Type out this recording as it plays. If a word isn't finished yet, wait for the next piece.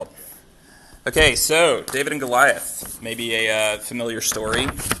Okay, so David and Goliath, maybe a familiar story.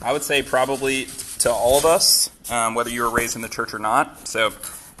 I would say probably to all of us, whether you were raised in the church or not. So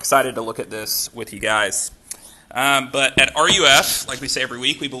excited to look at this with you guys. But at RUF, like we say every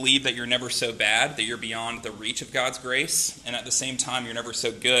week, we believe that you're never so bad that you're beyond the reach of God's grace, and at the same time, you're never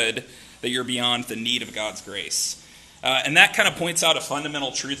so good that you're beyond the need of God's grace. And that kind of points out a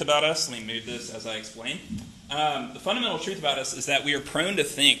fundamental truth about us. Let me move this as I explain. The fundamental truth about us is that we are prone to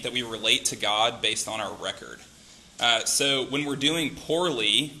think that we relate to God based on our record. So when we're doing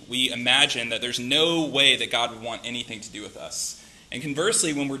poorly, we imagine that there's no way that God would want anything to do with us. And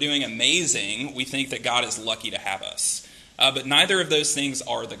conversely, when we're doing amazing, we think that God is lucky to have us. But neither of those things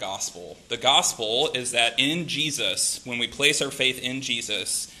are the gospel. The gospel is that in Jesus, when we place our faith in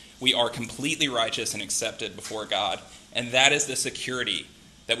Jesus, we are completely righteous and accepted before God. And that is the security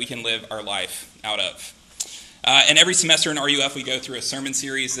that we can live our life out of. And every semester in RUF, we go through a sermon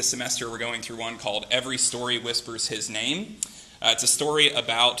series. This semester, we're going through one called Every Story Whispers His Name. It's a story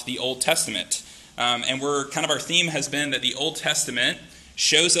about the Old Testament. And our theme has been that the Old Testament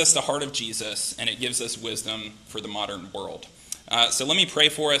shows us the heart of Jesus, and it gives us wisdom for the modern world. So let me pray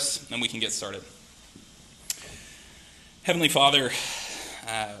for us, and we can get started. Heavenly Father,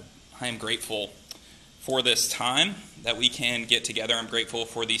 I am grateful for this time that we can get together. I'm grateful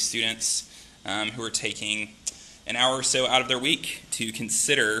for these students who are taking an hour or so out of their week to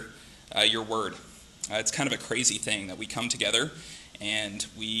consider your word. It's kind of a crazy thing that we come together and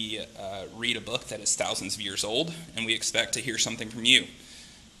we read a book that is thousands of years old, and we expect to hear something from you.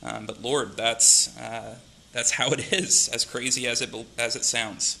 But Lord, that's how it is, as crazy as it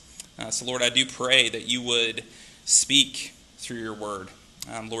sounds. So Lord, I do pray that you would speak through your word.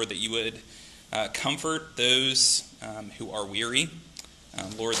 Lord, that you would comfort those who are weary.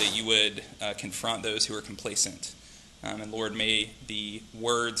 Lord, that you would confront those who are complacent. And Lord, may the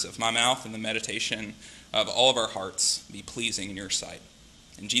words of my mouth and the meditation of all of our hearts be pleasing in your sight.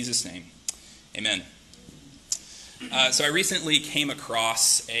 In Jesus' name, amen. So I recently came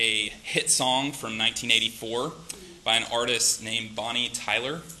across a hit song from 1984 by an artist named Bonnie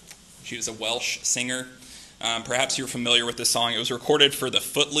Tyler. She was a Welsh singer. Perhaps you're familiar with this song. It was recorded for the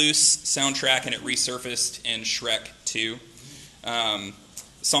Footloose soundtrack, and it resurfaced in Shrek 2. The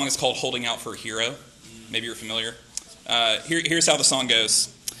song is called Holding Out for a Hero. Maybe you're familiar. Here's how the song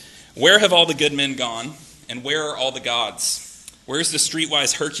goes. Where have all the good men gone, and where are all the gods? Where's the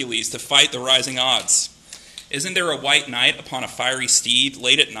streetwise Hercules to fight the rising odds? Isn't there a white knight upon a fiery steed?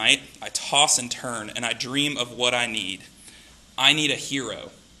 Late at night, I toss and turn, and I dream of what I need. I need a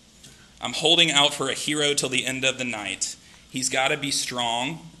hero. I'm holding out for a hero till the end of the night. He's got to be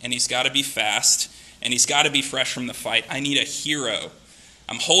strong, and he's got to be fast, and he's got to be fresh from the fight. I need a hero.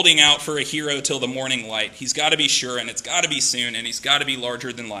 I'm holding out for a hero till the morning light. He's got to be sure, and it's got to be soon, and he's got to be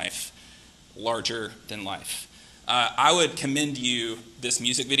larger than life. Larger than life. I would commend you this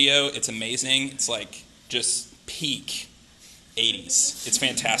music video. It's amazing. It's like just peak 80s. It's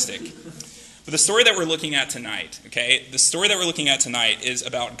fantastic. But the story that we're looking at tonight, is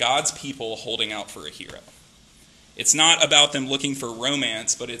about God's people holding out for a hero. It's not about them looking for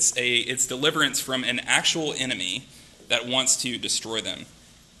romance, but it's deliverance from an actual enemy that wants to destroy them.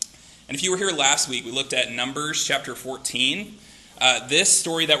 And if you were here last week, we looked at Numbers chapter 14. This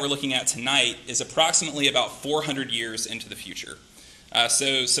story that we're looking at tonight is approximately about 400 years into the future.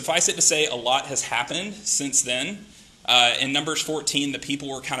 So suffice it to say, a lot has happened since then. In Numbers 14, the people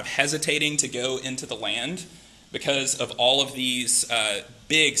were kind of hesitating to go into the land because of all of these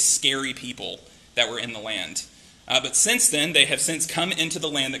big, scary people that were in the land. But since then, they have since come into the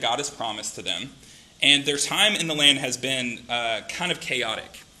land that God has promised to them. And their time in the land has been kind of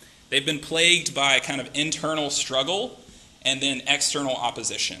chaotic. They've been plagued by kind of internal struggle and then external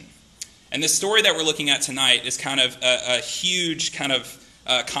opposition. And the story that we're looking at tonight is kind of a huge kind of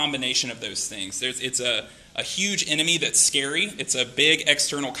combination of those things. It's a huge enemy that's scary. It's a big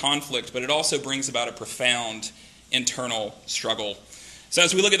external conflict, but it also brings about a profound internal struggle. So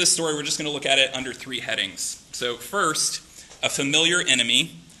as we look at this story, we're just going to look at it under three headings. So first, a familiar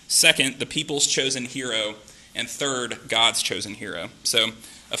enemy. Second, the people's chosen hero. And third, God's chosen hero. So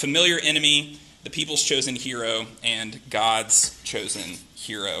a familiar enemy, the people's chosen hero, and God's chosen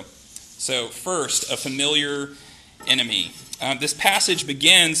hero. So first, a familiar enemy. This passage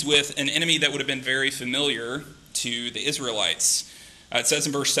begins with an enemy that would have been very familiar to the Israelites. It says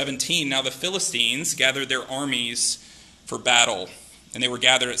in verse 17, Now the Philistines gathered their armies for battle, and they were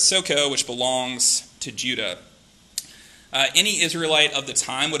gathered at Soko, which belongs to Judah. Any Israelite of the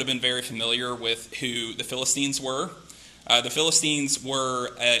time would have been very familiar with who the Philistines were. The Philistines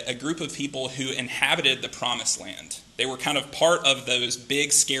were a group of people who inhabited the Promised Land. They were kind of part of those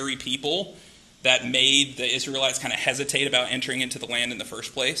big, scary people that made the Israelites kind of hesitate about entering into the land in the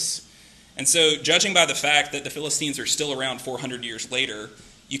first place. And so, judging by the fact that the Philistines are still around 400 years later,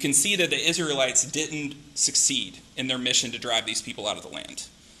 you can see that the Israelites didn't succeed in their mission to drive these people out of the land.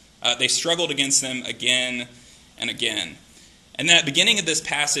 They struggled against them again and again. And at the beginning of this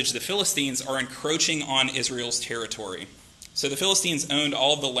passage, the Philistines are encroaching on Israel's territory. So the Philistines owned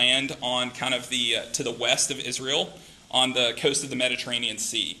all of the land on kind of to the west of Israel, on the coast of the Mediterranean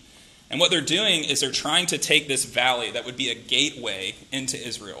Sea. And what they're doing is they're trying to take this valley that would be a gateway into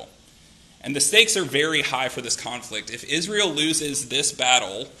Israel. And the stakes are very high for this conflict. If Israel loses this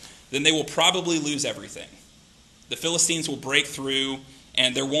battle, then they will probably lose everything. The Philistines will break through,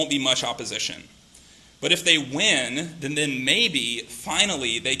 and there won't be much opposition. But if they win, then maybe,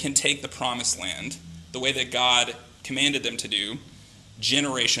 finally, they can take the promised land the way that God commanded them to do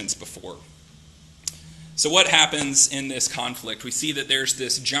generations before. So what happens in this conflict? We see that there's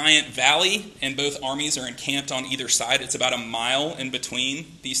this giant valley, and both armies are encamped on either side. It's about a mile in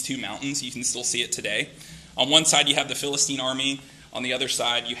between these two mountains. You can still see it today. On one side, you have the Philistine army. On the other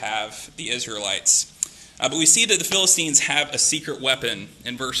side, you have the Israelites. But we see that the Philistines have a secret weapon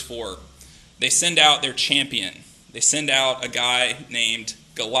in verse 4. They send out their champion. They send out a guy named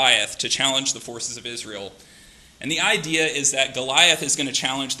Goliath to challenge the forces of Israel. And the idea is that Goliath is going to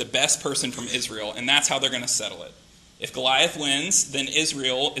challenge the best person from Israel, and that's how they're going to settle it. If Goliath wins, then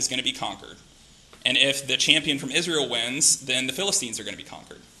Israel is going to be conquered. And if the champion from Israel wins, then the Philistines are going to be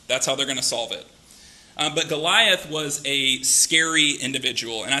conquered. That's how they're going to solve it. But Goliath was a scary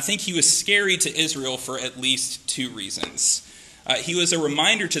individual, and I think he was scary to Israel for at least two reasons. He was a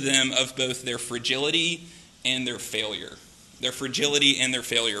reminder to them of both their fragility and their failure. Their fragility and their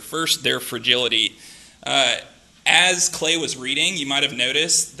failure. First, their fragility. As Clay was reading, you might have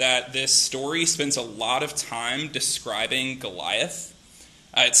noticed that this story spends a lot of time describing Goliath.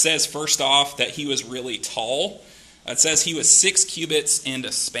 It says, first off, that he was really tall. It says he was 6 cubits and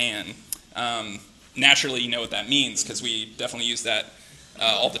a span. Naturally, you know what that means, because we definitely use that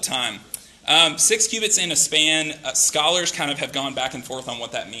all the time. 6 cubits and a span, scholars kind of have gone back and forth on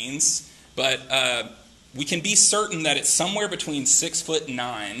what that means, but we can be certain that it's somewhere between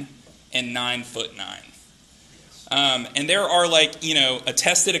 6'9" and 9'9". And there are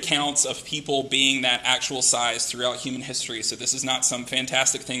attested accounts of people being that actual size throughout human history. So this is not some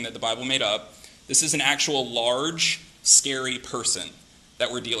fantastic thing that the Bible made up. This is an actual large, scary person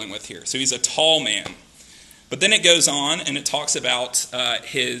that we're dealing with here. So he's a tall man. But then it goes on and it talks about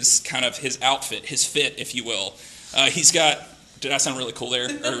his outfit, his fit, if you will. He's got, did I sound really cool there?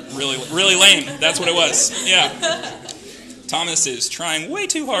 Or really lame? That's what it was. Yeah. Thomas is trying way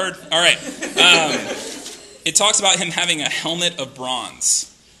too hard. All right. It talks about him having a helmet of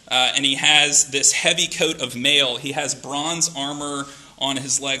bronze, and he has this heavy coat of mail. He has bronze armor on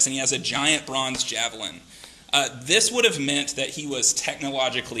his legs, and he has a giant bronze javelin. This would have meant that he was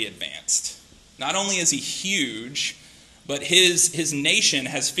technologically advanced. Not only is he huge, but his nation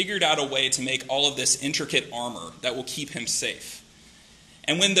has figured out a way to make all of this intricate armor that will keep him safe.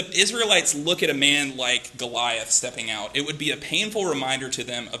 And when the Israelites look at a man like Goliath stepping out, it would be a painful reminder to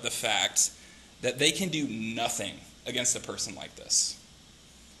them of the fact that they can do nothing against a person like this.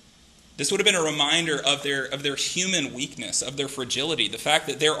 This would have been a reminder of their human weakness, of their fragility, the fact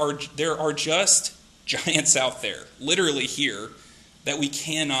that there are just giants out there, literally here, that we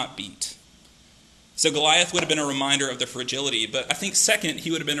cannot beat. So Goliath would have been a reminder of their fragility, but I think second, he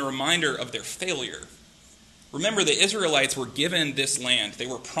would have been a reminder of their failure. Remember, the Israelites were given this land. They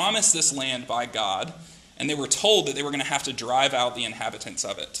were promised this land by God, and they were told that they were going to have to drive out the inhabitants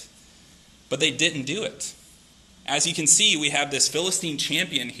of it. But they didn't do it. As you can see, we have this Philistine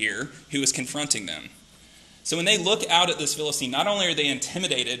champion here who is confronting them. So when they look out at this Philistine, not only are they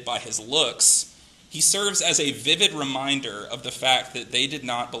intimidated by his looks, he serves as a vivid reminder of the fact that they did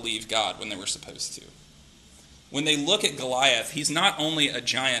not believe God when they were supposed to. When they look at Goliath, he's not only a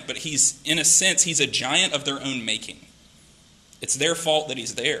giant, but in a sense, he's a giant of their own making. It's their fault that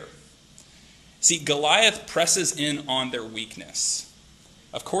he's there. See, Goliath presses in on their weakness.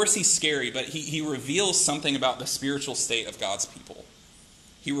 Of course he's scary, but he reveals something about the spiritual state of God's people.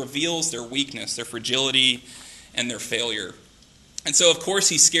 He reveals their weakness, their fragility, and their failure. And so, of course,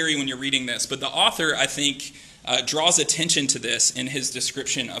 he's scary when you're reading this, but the author, I think, draws attention to this in his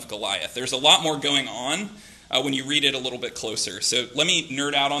description of Goliath. There's a lot more going on when you read it a little bit closer. So let me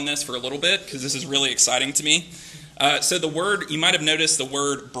nerd out on this for a little bit, because this is really exciting to me. So the word, you might have noticed the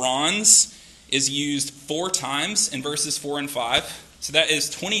word bronze is used 4 times in verses 4 and 5. So that is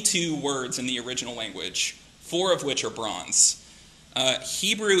 22 words in the original language, 4 of which are bronze.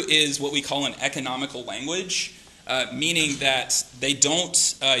 Hebrew is what we call an economical language, meaning that you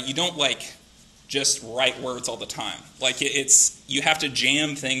don't just write words all the time. Like you have to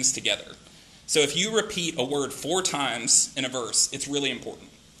jam things together. So if you repeat a word 4 times in a verse, it's really important.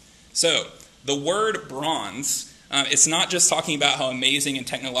 So the word bronze, it's not just talking about how amazing and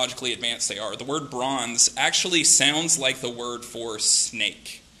technologically advanced they are. The word bronze actually sounds like the word for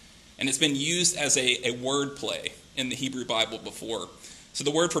snake. And it's been used as a word play in the Hebrew Bible before. So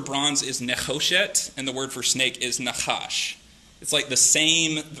the word for bronze is nechoshet, and the word for snake is nachash. It's like the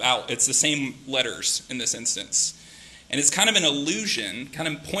same vowel, it's the same letters in this instance. And it's kind of an allusion, kind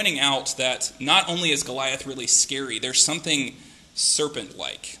of pointing out that not only is Goliath really scary, there's something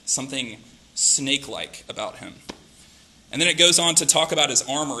serpent-like, something snake-like about him. And then it goes on to talk about his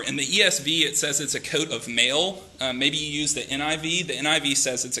armor. In the ESV, it says it's a coat of mail. Maybe you use the NIV. The NIV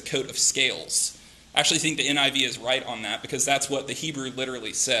says it's a coat of scales. I actually think the NIV is right on that because that's what the Hebrew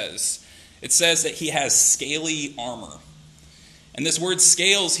literally says. It says that he has scaly armor. And this word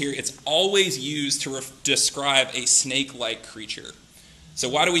scales here, it's always used to describe a snake-like creature. So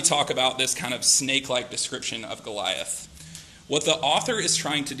why do we talk about this kind of snake-like description of Goliath? What the author is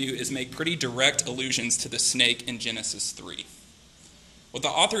trying to do is make pretty direct allusions to the snake in Genesis 3. What the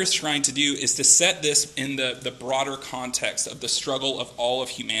author is trying to do is to set this in the broader context of the struggle of all of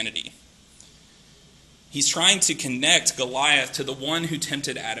humanity. He's trying to connect Goliath to the one who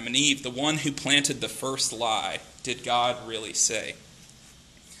tempted Adam and Eve, the one who planted the first lie. Did God really say?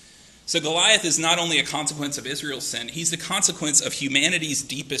 So Goliath is not only a consequence of Israel's sin, he's the consequence of humanity's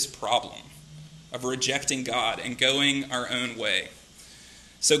deepest problem, of rejecting God and going our own way.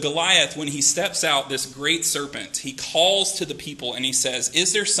 So Goliath, when he steps out, this great serpent, he calls to the people and he says,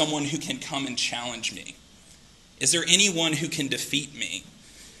 is there someone who can come and challenge me? Is there anyone who can defeat me?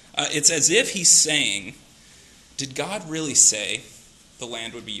 It's as if he's saying, did God really say the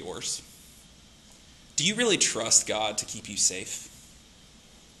land would be yours? Do you really trust God to keep you safe?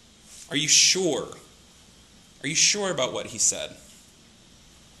 Are you sure? Are you sure about what he said?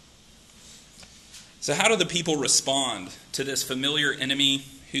 So how do the people respond to this familiar enemy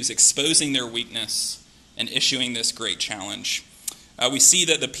who's exposing their weakness and issuing this great challenge? We see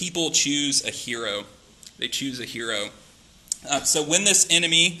that the people choose a hero. They choose a hero. So when this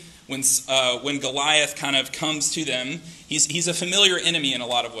enemy, when Goliath kind of comes to them, he's a familiar enemy in a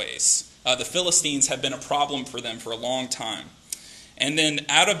lot of ways. The Philistines have been a problem for them for a long time. And then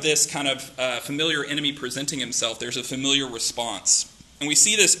out of this kind of familiar enemy presenting himself, there's a familiar response. And we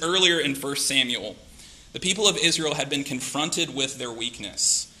see this earlier in 1 Samuel. The people of Israel had been confronted with their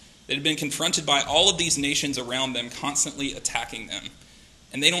weakness. They had been confronted by all of these nations around them constantly attacking them.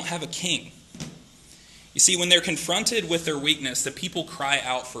 And they don't have a king. You see, when they're confronted with their weakness, the people cry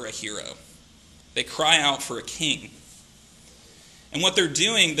out for a hero. They cry out for a king. And what they're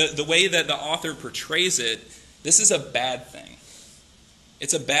doing, the way that the author portrays it, this is a bad thing.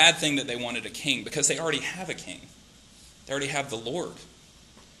 It's a bad thing that they wanted a king because they already have a king. They already have the Lord.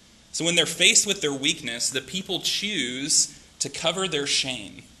 So when they're faced with their weakness, the people choose to cover their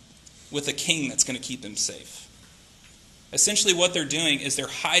shame with a king that's going to keep them safe. Essentially what they're doing is they're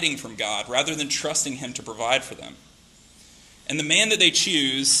hiding from God rather than trusting him to provide for them. And the man that they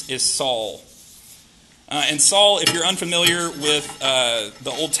choose is Saul. And Saul, if you're unfamiliar with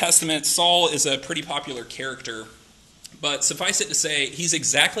the Old Testament, Saul is a pretty popular character. But suffice it to say, he's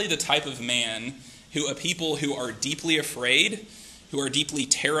exactly the type of man who a people who are deeply afraid, who are deeply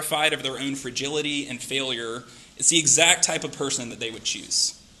terrified of their own fragility and failure, it's the exact type of person that they would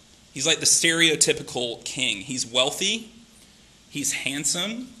choose. He's like the stereotypical king. He's wealthy. He's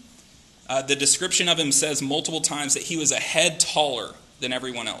handsome. The description of him says multiple times that he was a head taller than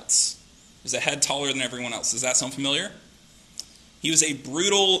everyone else. He was a head taller than everyone else. Does that sound familiar? He was a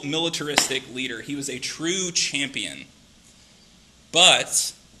brutal militaristic leader. He was a true champion.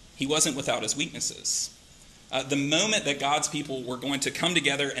 But he wasn't without his weaknesses. The moment that God's people were going to come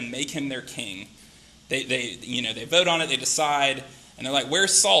together and make him their king, they vote on it, they decide, and they're like,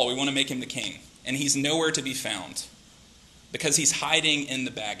 where's Saul? We want to make him the king. And he's nowhere to be found because he's hiding in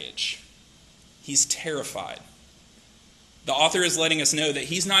the baggage. He's terrified. The author is letting us know that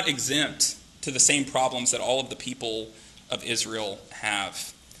he's not exempt to the same problems that all of the people of Israel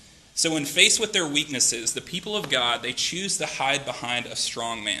have. So when faced with their weaknesses, the people of God, they choose to hide behind a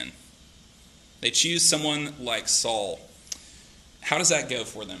strong man. They choose someone like Saul. How does that go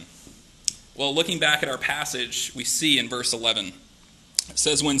for them? Well, looking back at our passage, we see in verse 11, it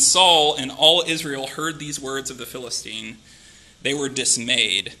says, when Saul and all Israel heard these words of the Philistine, they were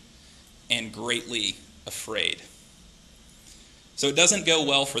dismayed and greatly afraid. So it doesn't go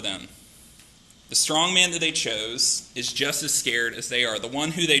well for them. The strong man that they chose is just as scared as they are. The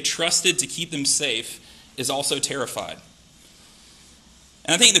one who they trusted to keep them safe is also terrified.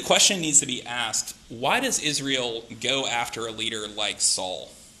 And I think the question needs to be asked, why does Israel go after a leader like Saul?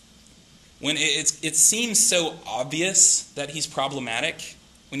 When it seems so obvious that he's problematic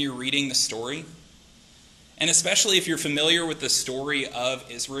when you're reading the story. And especially if you're familiar with the story of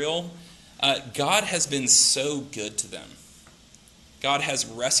Israel, God has been so good to them. God has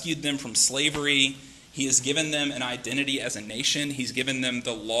rescued them from slavery. He has given them an identity as a nation. He's given them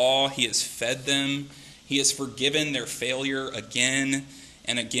the law. He has fed them. He has forgiven their failure again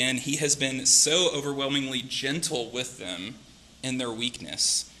and again. He has been so overwhelmingly gentle with them in their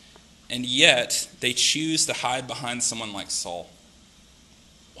weakness. And yet, they choose to hide behind someone like Saul.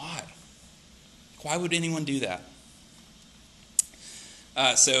 Why? Why would anyone do that?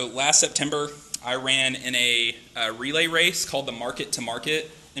 So last September, I ran in a relay race called the Market to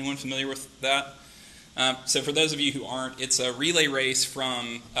Market. Anyone familiar with that? So for those of you who aren't, it's a relay race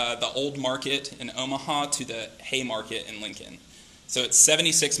from the Old Market in Omaha to the Haymarket in Lincoln. So it's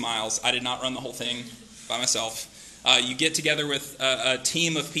 76 miles. I did not run the whole thing by myself. You get together with a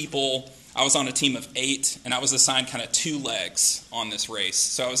team of people. I was on a team of 8, and I was assigned kind of 2 legs on this race.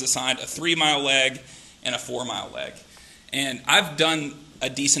 So I was assigned a 3-mile leg and a 4-mile leg. And I've done a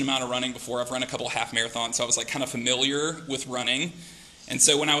decent amount of running before. I've run a couple of half marathons, so I was like kind of familiar with running. And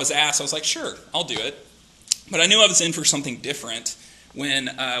so when I was asked, I was like, sure, I'll do it. But I knew I was in for something different. When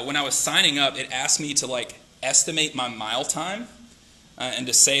I was signing up, it asked me to like estimate my mile time and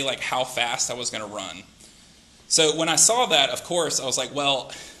to say like how fast I was going to run. So when I saw that, of course, I was like,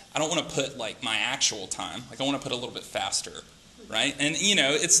 well, I don't want to put like my actual time. Like I want to put a little bit faster, right? And you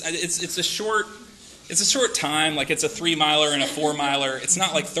know, it's a short time. Like it's a 3-miler and a 4-miler. It's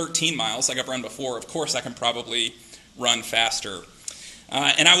not like 13 miles like I've run before. Of course, I can probably run faster.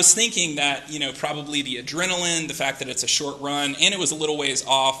 And I was thinking that, you know, probably the adrenaline, the fact that it's a short run, and it was a little ways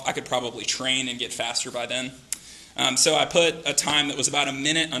off, I could probably train and get faster by then. So I put a time that was about a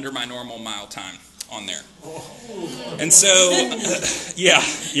minute under my normal mile time on there. And so,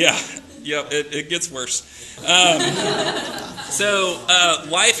 it gets worse. So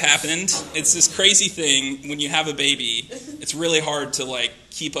life happened. It's this crazy thing. When you have a baby, it's really hard to like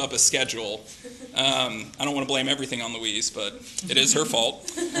keep up a schedule. I don't want to blame everything on Louise, but it is her fault.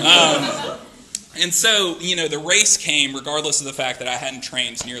 And so, you know, the race came regardless of the fact that I hadn't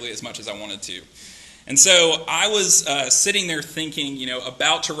trained nearly as much as I wanted to. And so I was sitting there thinking, you know,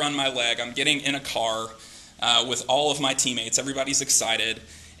 about to run my leg. I'm getting in a car with all of my teammates. Everybody's excited.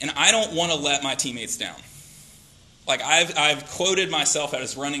 And I don't want to let my teammates down. Like I've quoted myself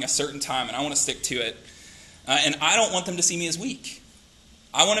as running a certain time, and I want to stick to it. And I don't want them to see me as weak.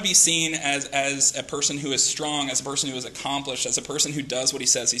 I want to be seen as a person who is strong, as a person who is accomplished, as a person who does what he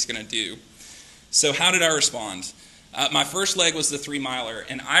says he's going to do. So how did I respond? My first leg was the 3-miler,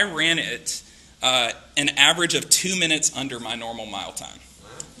 and I ran it an average of 2 minutes under my normal mile time,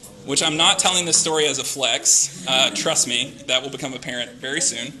 which I'm not telling this story as a flex. Trust me, that will become apparent very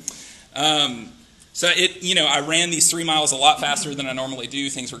soon. So I ran these 3 miles a lot faster than I normally do.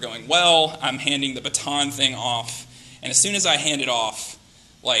 Things were going well. I'm handing the baton thing off, and as soon as I hand it off,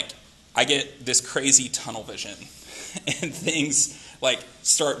 like I get this crazy tunnel vision, and things like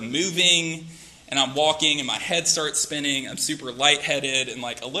start moving. And I'm walking, and my head starts spinning. I'm super lightheaded and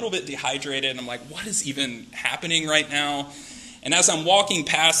like a little bit dehydrated. And I'm like, what is even happening right now? And as I'm walking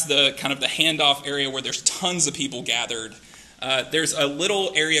past the kind of the handoff area where there's tons of people gathered, there's a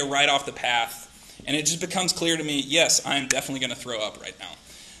little area right off the path. And it just becomes clear to me, yes, I'm definitely going to throw up right now.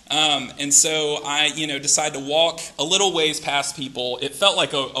 And so I, decide to walk a little ways past people. It felt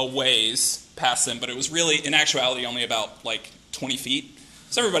like a ways past them, but it was really, in actuality, only about like 20 feet.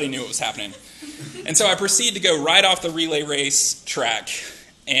 So everybody knew what was happening. And so I proceed to go right off the relay race track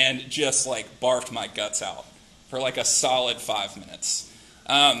and just like barfed my guts out for like a solid 5 minutes.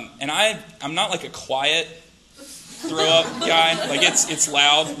 And I'm not like a quiet throw up guy. Like it's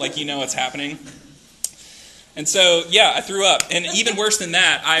loud, like you know it's happening. And so, yeah, I threw up. And even worse than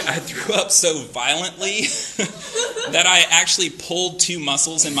that, I threw up so violently that I actually pulled 2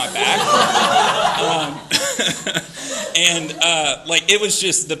 muscles in my back. It was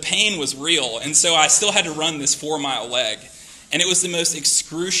just, the pain was real. And so I still had to run this 4-mile leg. And it was the most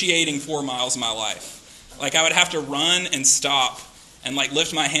excruciating 4 miles of my life. Like I would have to run and stop and like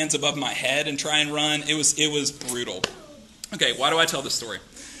lift my hands above my head and try and run. It was brutal. Okay, why do I tell this story?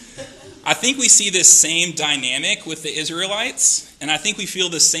 I think we see this same dynamic with the Israelites, and I think we feel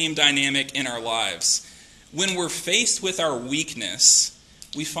the same dynamic in our lives. When we're faced with our weakness,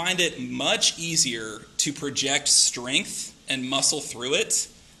 we find it much easier to project strength and muscle through it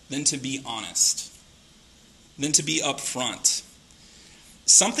than to be honest, than to be upfront.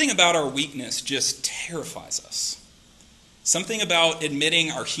 Something about our weakness just terrifies us. Something about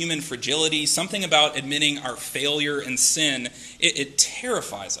admitting our human fragility, something about admitting our failure and sin, it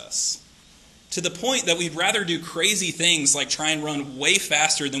terrifies us to the point that we'd rather do crazy things like try and run way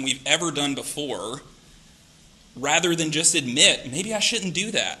faster than we've ever done before, rather than just admit, maybe I shouldn't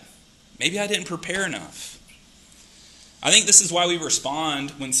do that. Maybe I didn't prepare enough. I think this is why we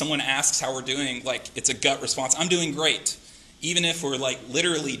respond when someone asks how we're doing, like it's a gut response. I'm doing great, even if we're like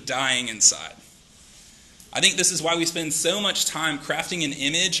literally dying inside. I think this is why we spend so much time crafting an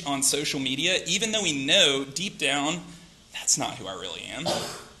image on social media, even though we know deep down, that's not who I really am.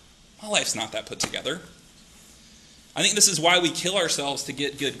 My life's not that put together. I think this is why we kill ourselves to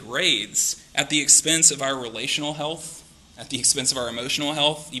get good grades at the expense of our relational health, at the expense of our emotional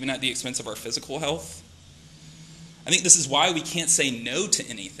health, even at the expense of our physical health. I think this is why we can't say no to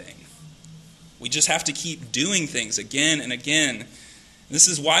anything. We just have to keep doing things again and again. This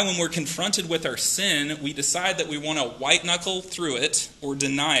is why when we're confronted with our sin, we decide that we want to white knuckle through it or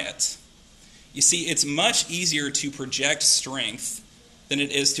deny it. You see, it's much easier to project strength than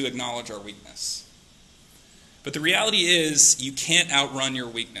it is to acknowledge our weakness. But the reality is, you can't outrun your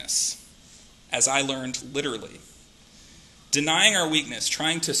weakness, as I learned literally. Denying our weakness,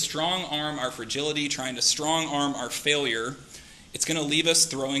 trying to strong-arm our fragility, trying to strong-arm our failure, it's going to leave us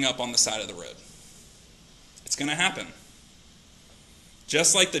throwing up on the side of the road. It's going to happen.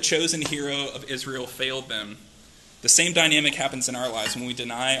 Just like the chosen hero of Israel failed them, the same dynamic happens in our lives when we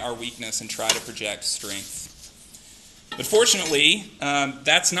deny our weakness and try to project strength. But fortunately,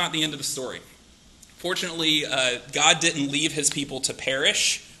 that's not the end of the story. Fortunately, God didn't leave his people to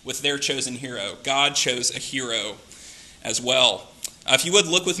perish with their chosen hero. God chose a hero as well. If you would,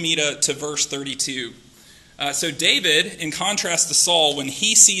 look with me to verse 32. So David, in contrast to Saul, when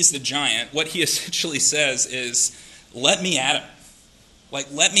he sees the giant, what he essentially says is, let me at him. Like,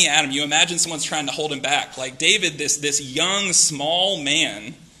 let me at him. You imagine someone's trying to hold him back. Like David, this young, small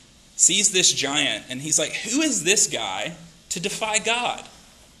man, sees this giant, and he's like, who is this guy to defy God?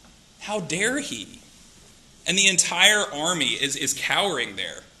 How dare he? And the entire army is cowering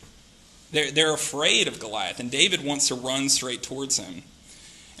there. They're afraid of Goliath, and David wants to run straight towards him.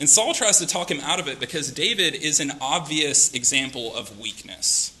 And Saul tries to talk him out of it because David is an obvious example of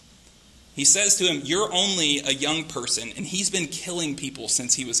weakness. He says to him, you're only a young person, and he's been killing people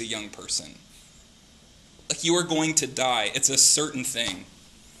since he was a young person. Like, you are going to die. It's a certain thing.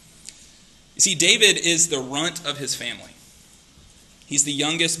 You see, David is the runt of his family. He's the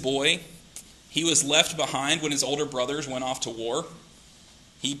youngest boy. He was left behind when his older brothers went off to war.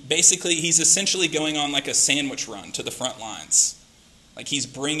 He's essentially going on like a sandwich run to the front lines. Like, he's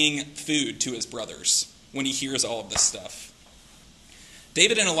bringing food to his brothers when he hears all of this stuff.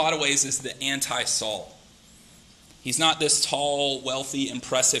 David, in a lot of ways, is the anti-Saul. He's not this tall, wealthy,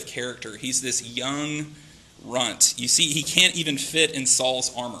 impressive character. He's this young runt. You see, he can't even fit in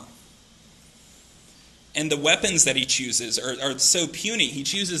Saul's armor. And the weapons that he chooses are so puny. He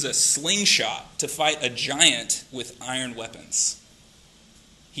chooses a slingshot to fight a giant with iron weapons.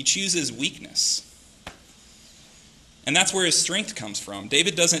 He chooses weakness. And that's where his strength comes from.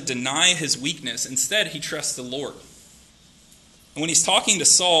 David doesn't deny his weakness. Instead, he trusts the Lord. And when he's talking to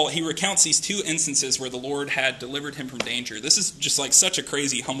Saul, he recounts these two instances where the Lord had delivered him from danger. This is just like such a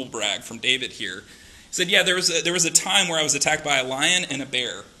crazy humble brag from David here. He said, yeah, there was a time where I was attacked by a lion and a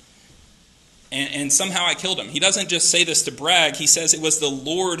bear. And somehow I killed him. He doesn't just say this to brag. He says it was the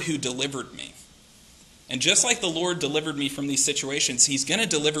Lord who delivered me. And just like the Lord delivered me from these situations, he's going to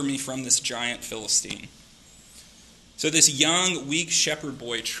deliver me from this giant Philistine. So this young, weak shepherd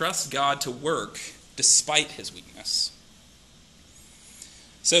boy trusts God to work despite his weakness.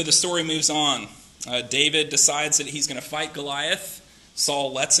 So the story moves on. David decides that he's going to fight Goliath.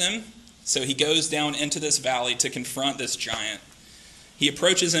 Saul lets him. So he goes down into this valley to confront this giant. He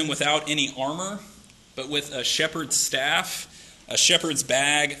approaches him without any armor, but with a shepherd's staff, a shepherd's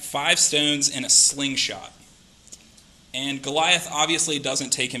bag, 5 stones, and a slingshot. And Goliath obviously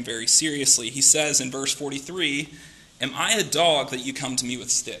doesn't take him very seriously. He says in verse 43, "Am I a dog that you come to me with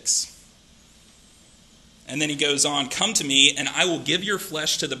sticks?" And then he goes on, "Come to me, and I will give your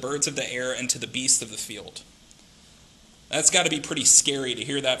flesh to the birds of the air and to the beasts of the field." That's got to be pretty scary to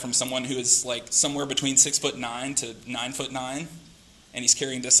hear that from someone who is like somewhere between 6'9" to 9'9", and he's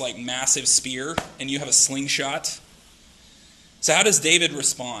carrying this like massive spear, and you have a slingshot. So how does David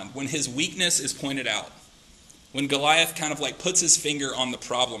respond when his weakness is pointed out? When Goliath kind of like puts his finger on the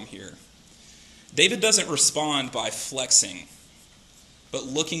problem here? David doesn't respond by flexing, but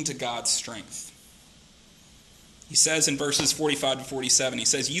looking to God's strength. He says in verses 45 to 47, he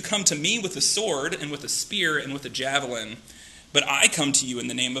says, "You come to me with a sword and with a spear and with a javelin, but I come to you in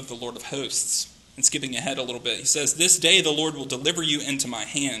the name of the Lord of hosts, And skipping ahead a little bit, he says, "This day the Lord will deliver you into my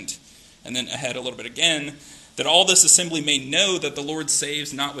hand." And then ahead a little bit again, "that all this assembly may know that the Lord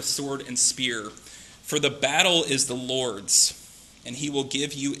saves not with sword and spear, for the battle is the Lord's, and he will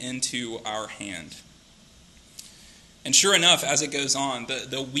give you into our hand." And sure enough, as it goes on,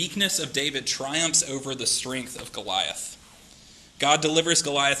 the weakness of David triumphs over the strength of Goliath. God delivers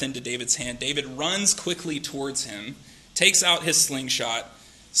Goliath into David's hand. David runs quickly towards him, takes out his slingshot,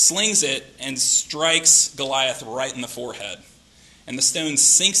 slings it, and strikes Goliath right in the forehead. And the stone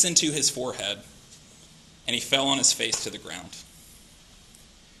sinks into his forehead, and he fell on his face to the ground.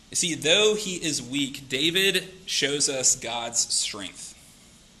 You see, though he is weak, David shows us God's strength.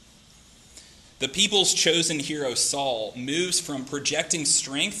 The people's chosen hero, Saul, moves from projecting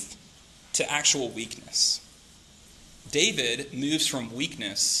strength to actual weakness. David moves from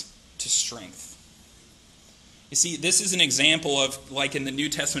weakness to strength. You see, this is an example of, like in the New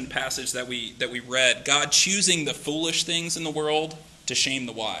Testament passage that we read, God choosing the foolish things in the world to shame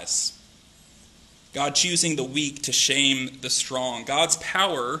the wise. God choosing the weak to shame the strong. God's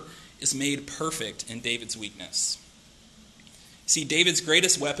power is made perfect in David's weakness. See, David's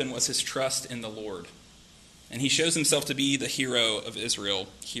greatest weapon was his trust in the Lord. And he shows himself to be the hero of Israel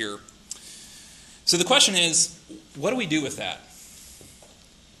here. So the question is, what do we do with that?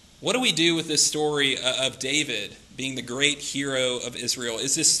 What do we do with this story of David being the great hero of Israel?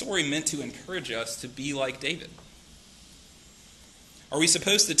 Is this story meant to encourage us to be like David? Are we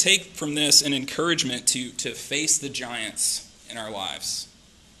supposed to take from this an encouragement to face the giants in our lives?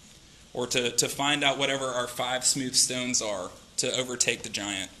 Or to find out whatever our 5 smooth stones are to overtake the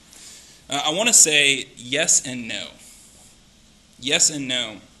giant? I want to say yes and no. Yes and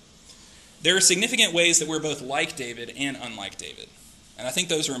no. There are significant ways that we're both like David and unlike David. And I think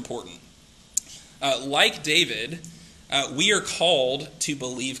those are important. Like David, we are called to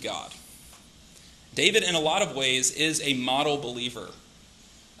believe God. David, in a lot of ways, is a model believer.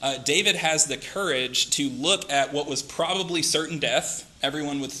 David has the courage to look at what was probably certain death,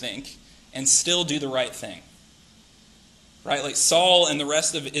 everyone would think, and still do the right thing. Right? Like Saul and the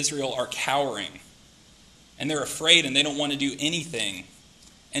rest of Israel are cowering. And they're afraid and they don't want to do anything.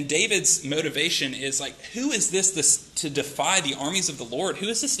 And David's motivation is like, who is this to defy the armies of the Lord? Who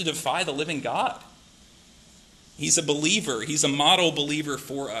is this to defy the living God? He's a believer. He's a model believer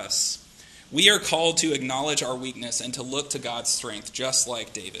for us. We are called to acknowledge our weakness and to look to God's strength, just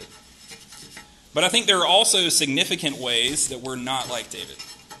like David. But I think there are also significant ways that we're not like David.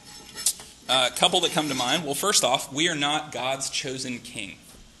 A couple that come to mind. Well, first off, we are not God's chosen king.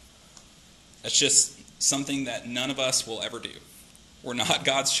 That's just something that none of us will ever do. We're not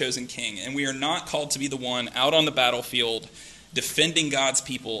God's chosen king, and we are not called to be the one out on the battlefield defending God's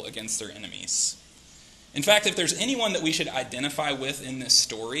people against their enemies. In fact, if there's anyone that we should identify with in this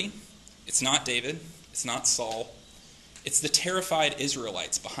story, it's not David, it's not Saul, it's the terrified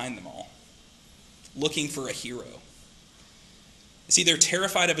Israelites behind them all, looking for a hero. See, they're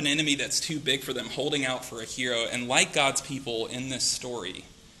terrified of an enemy that's too big for them, holding out for a hero, and like God's people in this story,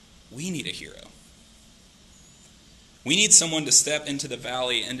 we need a hero. We need someone to step into the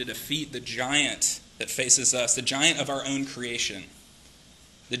valley and to defeat the giant that faces us, the giant of our own creation,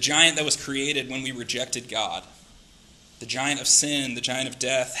 the giant that was created when we rejected God, the giant of sin, the giant of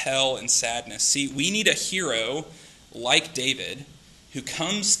death, hell, and sadness. See, we need a hero like David who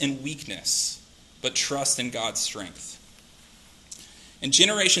comes in weakness but trusts in God's strength. And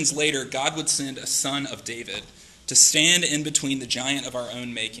generations later, God would send a son of David to stand in between the giant of our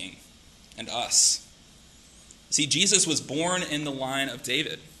own making and us. See, Jesus was born in the line of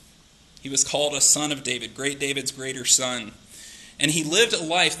David. He was called a son of David, great David's greater son. And he lived a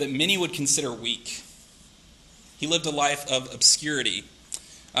life that many would consider weak. He lived a life of obscurity.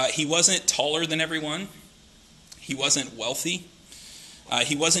 He wasn't taller than everyone. He wasn't wealthy.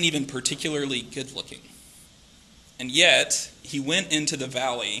 He wasn't even particularly good looking. And yet, he went into the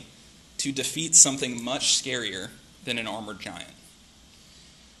valley to defeat something much scarier than an armored giant.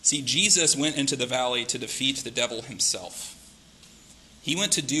 See, Jesus went into the valley to defeat the devil himself. He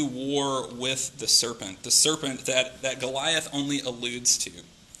went to do war with the serpent that Goliath only alludes to.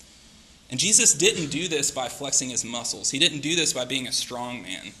 And Jesus didn't do this by flexing his muscles. He didn't do this by being a strong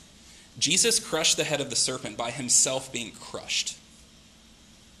man. Jesus crushed the head of the serpent by himself being crushed.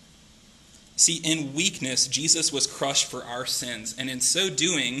 See, in weakness, Jesus was crushed for our sins, and in so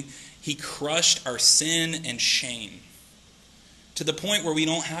doing, he crushed our sin and shame, to the point where we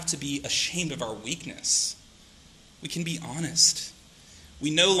don't have to be ashamed of our weakness. We can be honest. We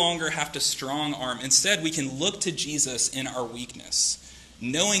no longer have to strong arm. Instead, we can look to Jesus in our weakness,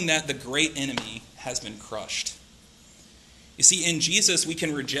 knowing that the great enemy has been crushed. You see, in Jesus, we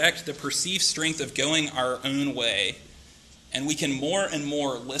can reject the perceived strength of going our own way, and we can more and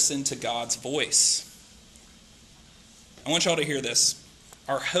more listen to God's voice. I want y'all to hear this.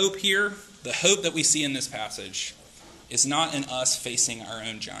 Our hope here, the hope that we see in this passage, is not in us facing our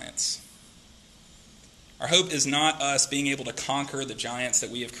own giants. Our hope is not us being able to conquer the giants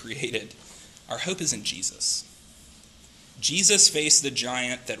that we have created. Our hope is in Jesus. Jesus faced the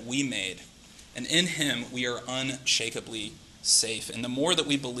giant that we made, and in him we are unshakably safe. And the more that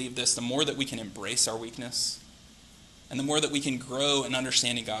we believe this, the more that we can embrace our weakness, and the more that we can grow in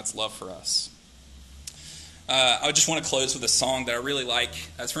understanding God's love for us. I just want to close with a song that I really like.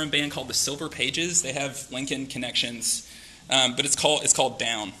 It's from a band called the Silver Pages. They have Lincoln connections, but it's called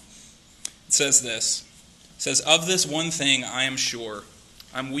Down. It says this. It says, "Of this one thing I am sure,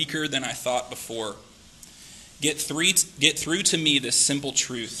 I'm weaker than I thought before. Get through to me this simple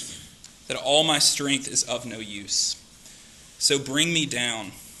truth, that all my strength is of no use. So bring me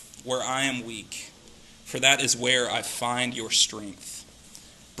down where I am weak, for that is where I find your strength.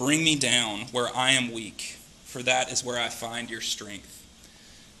 Bring me down where I am weak, for that is where I find your strength.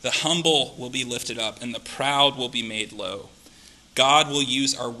 The humble will be lifted up, and the proud will be made low. God will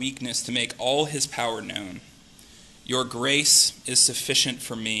use our weakness to make all his power known. Your grace is sufficient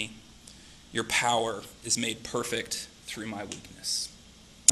for me. Your power is made perfect through my weakness."